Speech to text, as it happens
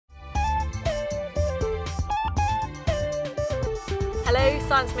Hello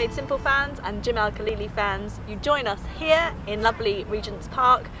Science Made Simple fans and Jim Al-Khalili fans. You join us here in lovely Regent's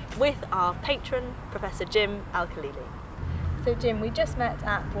Park with our patron, Professor Jim Al-Khalili. So Jim, we just met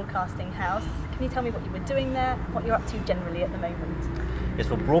at Broadcasting House. Can you tell me what you were doing there, what you're up to generally at the moment? Yes,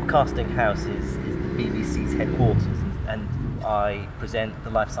 well, Broadcasting House is the BBC's headquarters, and I present The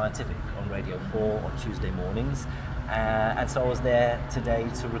Life Scientific on Radio 4 on Tuesday mornings. And so I was there today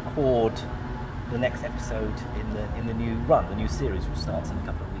to record the next episode in the new run, the new series, which starts in a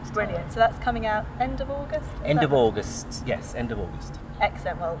couple of weeks' time. Brilliant. So that's coming out end of August? End of August, yes, end of August.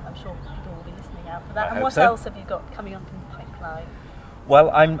 Excellent. Well, I'm sure people will be listening out for that. And what else have you got coming up in the pipeline? Well,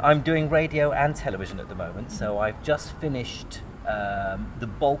 I'm doing radio and television at the moment, so I've just finished the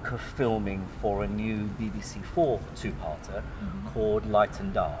bulk of filming for a new BBC 4 two-parter called Light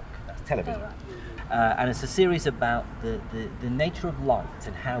and Dark. That's television. Oh, right. And it's a series about the nature of light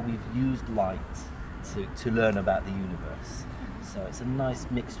and how we've used light to learn about the universe. So it's a nice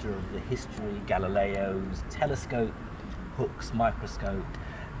mixture of the history, Galileo's telescope, Hooke's microscope,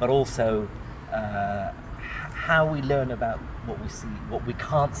 but also how we learn about what we see, what we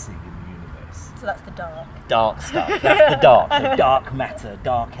can't see in the universe. So that's the dark. Dark stuff. That's the dark. So dark matter,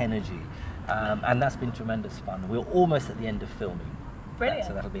 dark energy, and that's been tremendous fun. We're almost at the end of filming. Brilliant.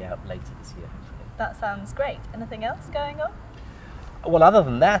 So that'll be out later this year, hopefully. That sounds great. Anything else going on? Well, other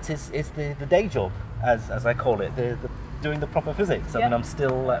than that, it's the day job, as I call it, the doing the proper physics. I mean, I'm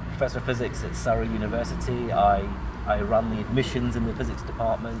still Professor of Physics at Surrey University. I run the admissions in the physics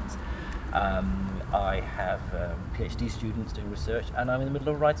department. I have PhD students doing research, and I'm in the middle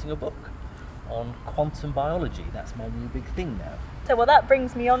of writing a book on quantum biology. That's my new big thing now. So, well, that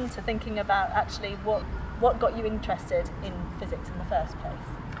brings me on to thinking about actually what got you interested in physics in the first place.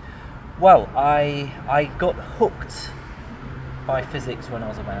 Well, I got hooked by physics when I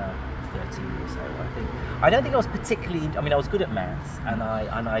was about 13 years old, I think. I don't think I was particularly, I mean, I was good at maths and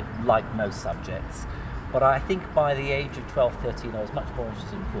I liked most subjects, but I think by the age of 12, 13, I was much more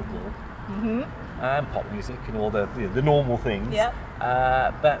interested in football and pop music and all the normal things. Yeah.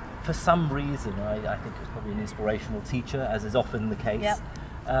 But for some reason, I think it was probably an inspirational teacher, as is often the case. Yep.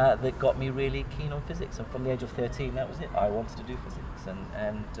 That got me really keen on physics, and from the age of 13 that was it. I wanted to do physics,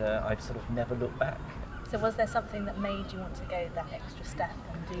 and I've sort of never looked back. So was there something that made you want to go that extra step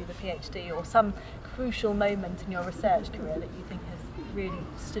and do the PhD, or some crucial moment in your research career that you think has really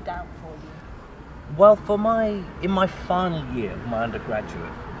stood out for you? Well, in my final year of my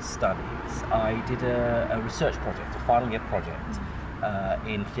undergraduate studies, I did a research project, a final year project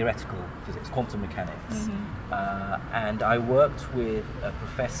in theoretical physics, quantum mechanics, and I worked with a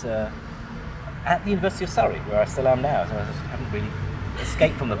professor at the University of Surrey, where I still am now, so I just haven't really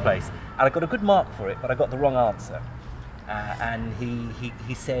escaped from the place. And I got a good mark for it, but I got the wrong answer. And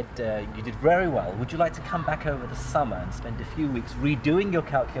he said, you did very well, would you like to come back over the summer and spend a few weeks redoing your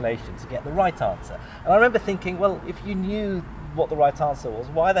calculation to get the right answer? And I remember thinking, well, if you knew what the right answer was,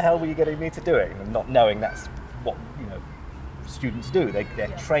 why the hell were you getting me to do it? And not knowing that's what, students do. They're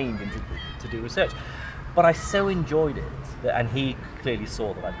trained to do research. But I so enjoyed it, and he clearly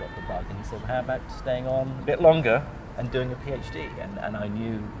saw that I'd got the bug, and he said, how about staying on a bit longer and doing a PhD? And I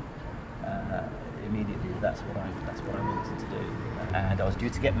knew immediately that's what I wanted to do. And I was due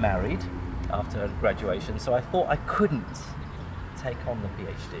to get married after graduation, so I thought I couldn't take on the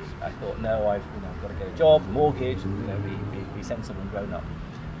PhD. I thought, no, I've got to get a job, mortgage, and be sensible and grown up.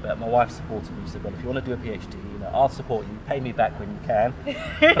 But my wife supported me. She said, well, if you want to do a PhD, I'll support you. Pay me back when you can.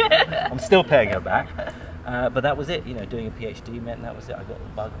 I'm still paying her back. But that was it. Doing a PhD meant that was it. I got the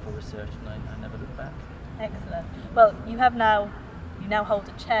bug for research, and I never looked back. Excellent. Well, you now hold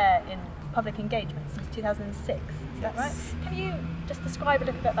a chair in public engagement since 2006. Is that right? Can you just describe a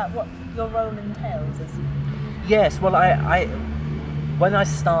little bit about what your role entails? Yes. Well, when I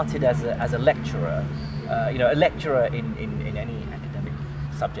started as a lecturer, a lecturer in any academic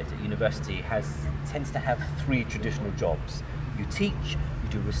subject at university tends to have three traditional jobs. You teach, you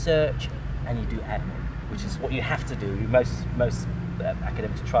do research, and you do admin, which is what you have to do. Most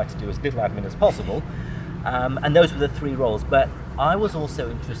academics try to do as little admin as possible, and those were the three roles. But I was also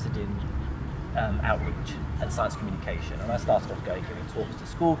interested in outreach and science communication, and I started off giving talks to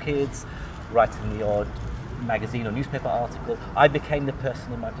school kids, writing the odd magazine or newspaper article. I became the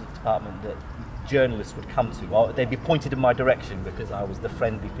person in my physics department that journalists would come to, or they'd be pointed in my direction because I was the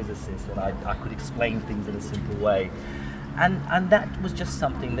friendly physicist and I could explain things in a simple way. And that was just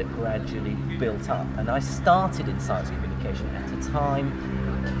something that gradually built up. And I started in science communication at a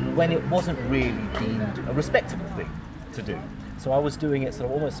time when it wasn't really deemed a respectable thing to do. So I was doing it sort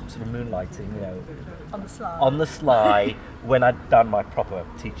of almost sort of moonlighting, you know, on the sly when I'd done my proper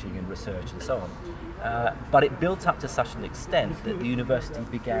teaching and research and so on. But it built up to such an extent that the university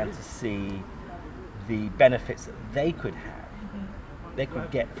began to see the benefits that they could have, they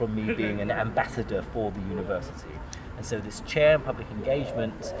could get from me being an ambassador for the university. And so this chair in public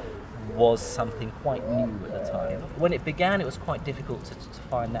engagement was something quite new at the time. When it began, it was quite difficult to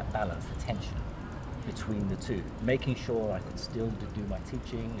find that balance, the tension between the two, making sure I could still do my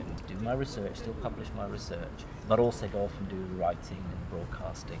teaching and do my research, still publish my research, but also go off and do writing and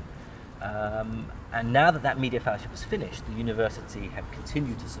broadcasting. And now that media fellowship was finished, the university have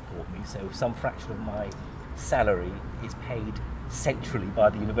continued to support me, so some fraction of my salary is paid centrally by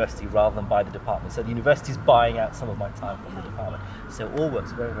the university rather than by the department. So the university is buying out some of my time from the department. So it all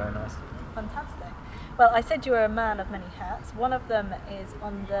works very, very nicely. Fantastic. Well, I said you were a man of many hats. One of them is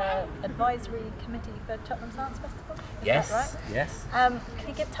on the advisory committee for Cheltenham Science Festival. Is that right? Yes. Can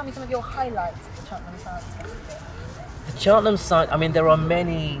you tell me some of your highlights of the Cheltenham Science Festival? The Cheltenham Science, I mean, there are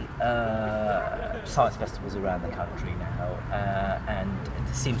many science festivals around the country now, and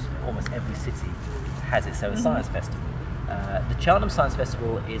it seems almost every city has its own science festival. The Cheltenham Science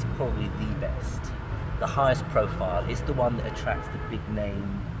Festival is probably the best, the highest profile. It's the one that attracts the big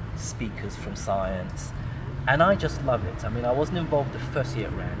name speakers from science, and I just love it. I mean, I wasn't involved the first year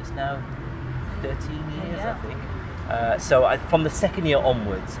around. It's now 13 years, I think. So from the second year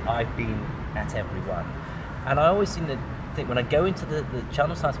onwards, I've been at every one. And I always seem to think when I go into the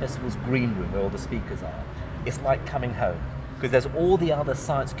Cheltenham Science Festival's green room where all the speakers are, it's like coming home, because there's all the other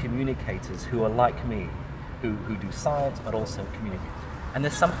science communicators who are like me, who do science but also communicate. And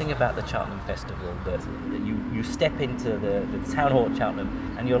there's something about the Cheltenham Festival that you step into the town hall at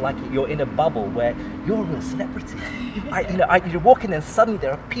Cheltenham and you're in a bubble where you're a real celebrity. You walk in and suddenly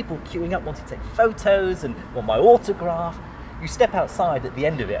there are people queuing up wanting to take photos and want my autograph. You step outside at the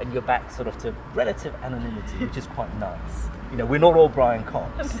end of it and you're back sort of to relative anonymity, which is quite nice. You know, we're not all Brian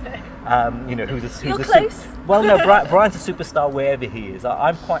Cox. You know, You're close. Well, no, Brian's a superstar wherever he is.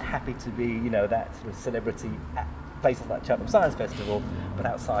 I'm quite happy to be, you know, that sort of celebrity at places like Cheltenham Science Festival, but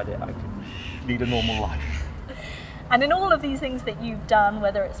outside it, I can lead a normal life. And in all of these things that you've done,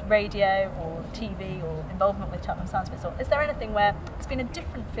 whether it's radio or TV or involvement with Cheltenham Science Festival, is there anything where it's been a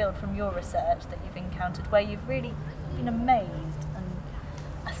different field from your research that you've encountered, where you've really been amazed and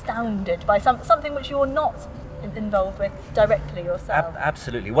astounded by something which you're not involved with directly yourself?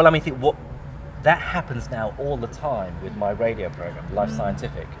 Absolutely. Well, I mean, that happens now all the time with my radio program, Life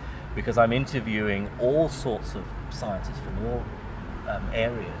Scientific, because I'm interviewing all sorts of scientists from all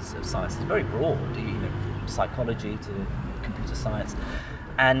areas of science. It's very broad, you know, from psychology to computer science,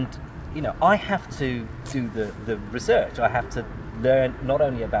 and you know, I have to do the research. I have to learn not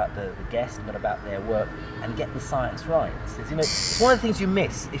only about the guest but about their work and get the science right. It's one of the things you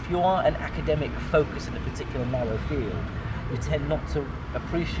miss if you are an academic focused in a particular narrow field. You tend not to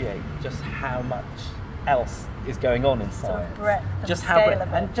appreciate just how much else is going on in science. Sort of breadth and just scale how breadth, of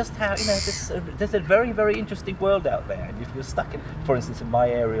it. and just how, you know, there's a very, very interesting world out there, and if you're stuck in, for instance, in my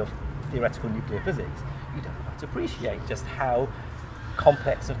area of theoretical nuclear physics, you don't quite appreciate just how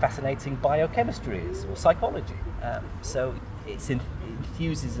complex and fascinating biochemistry is, or psychology. So it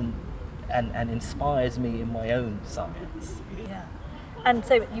infuses and inspires me in my own science. Yeah. And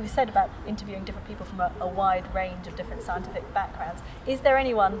so you said about interviewing different people from a wide range of different scientific backgrounds. Is there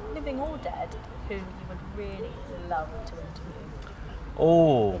anyone, living or dead, who you would really love to interview?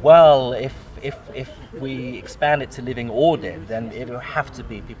 Oh, well, if we expand it to living or dead, then it would have to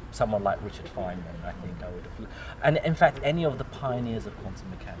be someone like Richard Feynman, I think I would have. And in fact, any of the pioneers of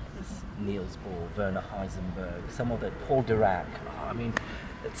quantum mechanics, Niels Bohr, Werner Heisenberg, some of the, Paul Dirac. I mean,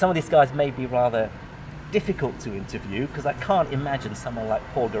 some of these guys may be rather difficult to interview, because I can't imagine someone like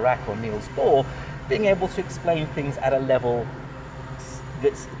Paul Dirac or Niels Bohr being able to explain things at a level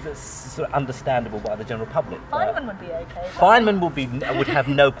that's sort of understandable by the general public. Feynman would be okay. Feynman would have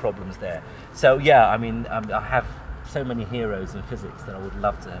no problems there. So yeah, I mean, I have so many heroes in physics that I would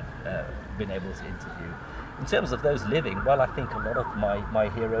love to have been able to interview. In terms of those living, well, I think a lot of my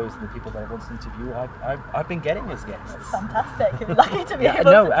heroes and the people that I want to interview, I've been getting as guests. That's fantastic. You're lucky to be able to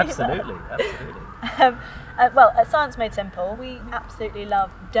do absolutely, that. Absolutely. Well, at Science Made Simple, we absolutely love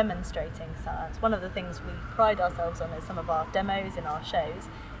demonstrating science. One of the things we pride ourselves on is some of our demos in our shows.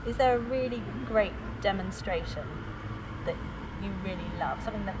 Is there a really great demonstration that you really love?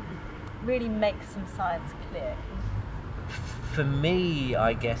 Something that really makes some science clear? For me,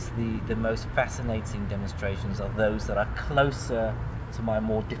 I guess the most fascinating demonstrations are those that are closer to my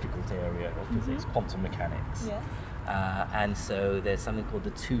more difficult area of physics, quantum mechanics. Yes. And so there's something called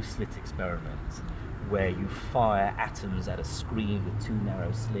the two-slit experiment, where you fire atoms at a screen with two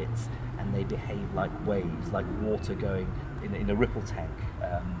narrow slits, and they behave like waves, like water going in a ripple tank,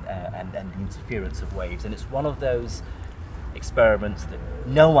 and the interference of waves. And it's one of those experiments that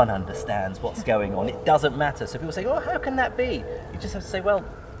no one understands what's going on. It doesn't matter. So people say, "Oh, how can that be?" You just have to say, "Well,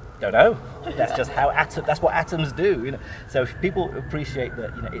 don't know. That's just how that's what atoms do." You know. So if people appreciate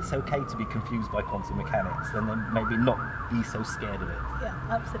that, it's okay to be confused by quantum mechanics, then maybe not be so scared of it. Yeah,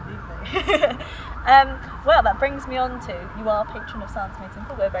 absolutely. Well, that brings me on to, you are patron of Science Made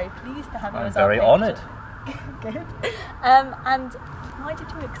Simple. We're very pleased to have you as our patron. I'm very honoured. Good. And why did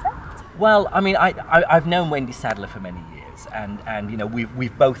you accept? Well, I mean, I've known Wendy Sadler for many years, and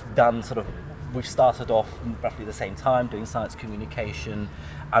we've both done we've started off roughly the same time doing science communication.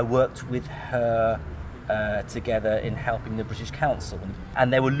 I worked with her together in helping the British Council,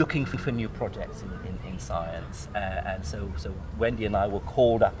 and they were looking for new projects in science, and so Wendy and I were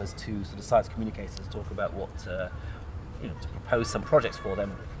called up as two sort of science communicators to talk about what to propose some projects for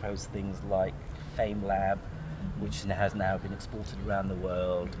them. Propose things like Fame Lab, which has now been exported around the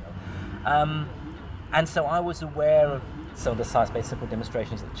world, and so I was aware of some of the Science Made Simple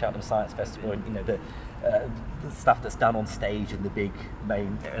demonstrations at the Cheltenham Science Festival, and the stuff that's done on stage in the big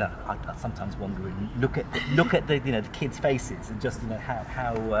main. I sometimes wonder and look at the the kids' faces and just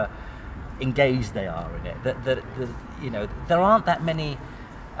how engaged they are in it. That there aren't that many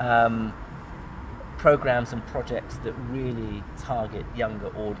programs and projects that really target younger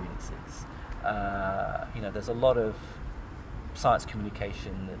audiences. There's a lot of science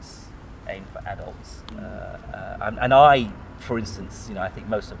communication that's aimed for adults, and I, for instance, I think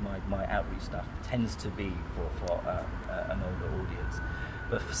most of my outreach stuff tends to be for an older audience.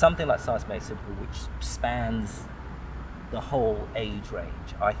 But for something like Science Made Simple, which spans the whole age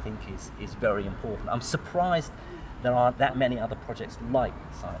range, I think is very important. I'm surprised there aren't that many other projects like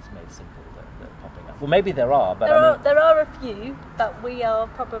Science Made Simple that are popping up. Well, maybe there are, but there are a few, but we are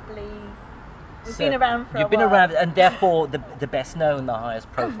probably. We've been around for a while. You've been around, and therefore the best known, the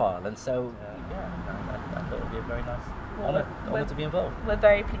highest profile, and so I thought it would be a very nice honour to be involved. We're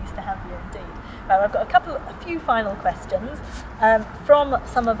very pleased to have you indeed. Right, I've got a few final questions from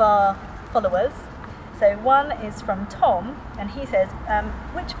some of our followers. So one is from Tom, and he says,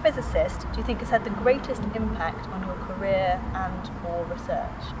 which physicist do you think has had the greatest impact on your career and/or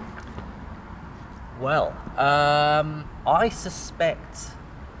research? Well, I suspect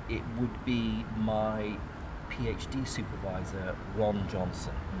it would be my PhD supervisor, Ron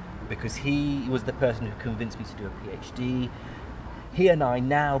Johnson, because he was the person who convinced me to do a PhD. He and I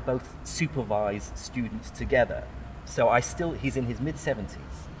now both supervise students together. So he's in his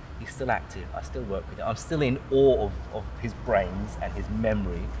mid-70s, he's still active, I still work with him. I'm still in awe of his brains and his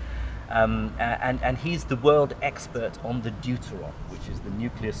memory. And he's the world expert on the deuteron, which is the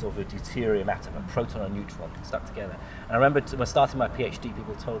nucleus of a deuterium atom, a proton and neutron stuck together. And I remember when starting my PhD,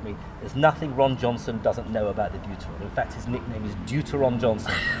 people told me there's nothing Ron Johnson doesn't know about the deuteron. In fact, his nickname is Deuteron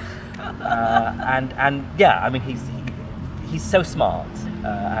Johnson. And yeah, I mean, he's so smart.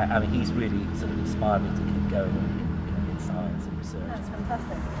 I mean, he's really sort of inspired me to keep going in science and research. That's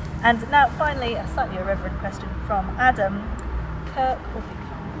fantastic. And now, finally, a slightly irreverent question from Adam: Kirk or Picard?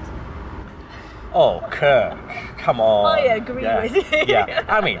 Oh, Kirk, come on. I agree with you. Yeah,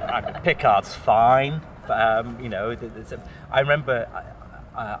 I mean, Picard's fine. I remember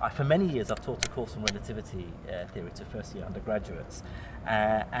for many years I've taught a course on relativity theory to first year undergraduates,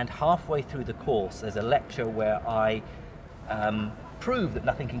 and halfway through the course there's a lecture where I prove that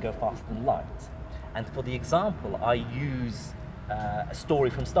nothing can go faster than light. And for the example, I use a story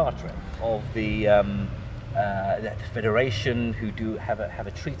from Star Trek of the Federation who have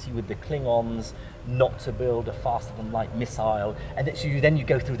a treaty with the Klingons not to build a faster than light missile, and then you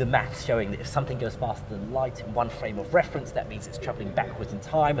go through the maths showing that if something goes faster than light in one frame of reference, that means it's travelling backwards in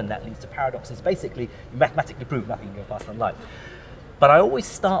time, and that leads to paradoxes. Basically, you mathematically prove nothing can go faster than light. But I always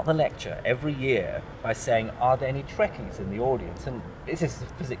start the lecture every year by saying, are there any Trekkies in the audience? And this is a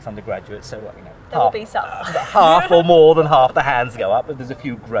physics undergraduate, so there will be some. Half or more than half the hands go up, but there's a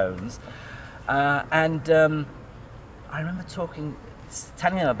few groans. I remember telling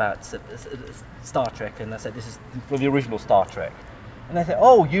them about Star Trek, and I said, this is from the original Star Trek. And they said,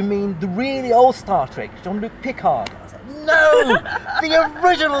 oh, you mean the really old Star Trek, Jean-Luc Picard? And I said, no, the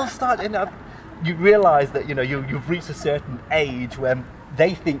original Star Trek. And you realise that you've reached a certain age when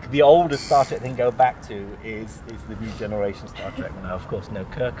they think the oldest Star Trek they can go back to is the new generation Star Trek. Now, of course,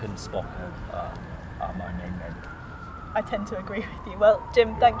 Kirk and Spock are my main men. I tend to agree with you. Well,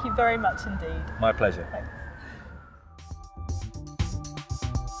 Jim, thank you very much indeed. My pleasure. Thanks.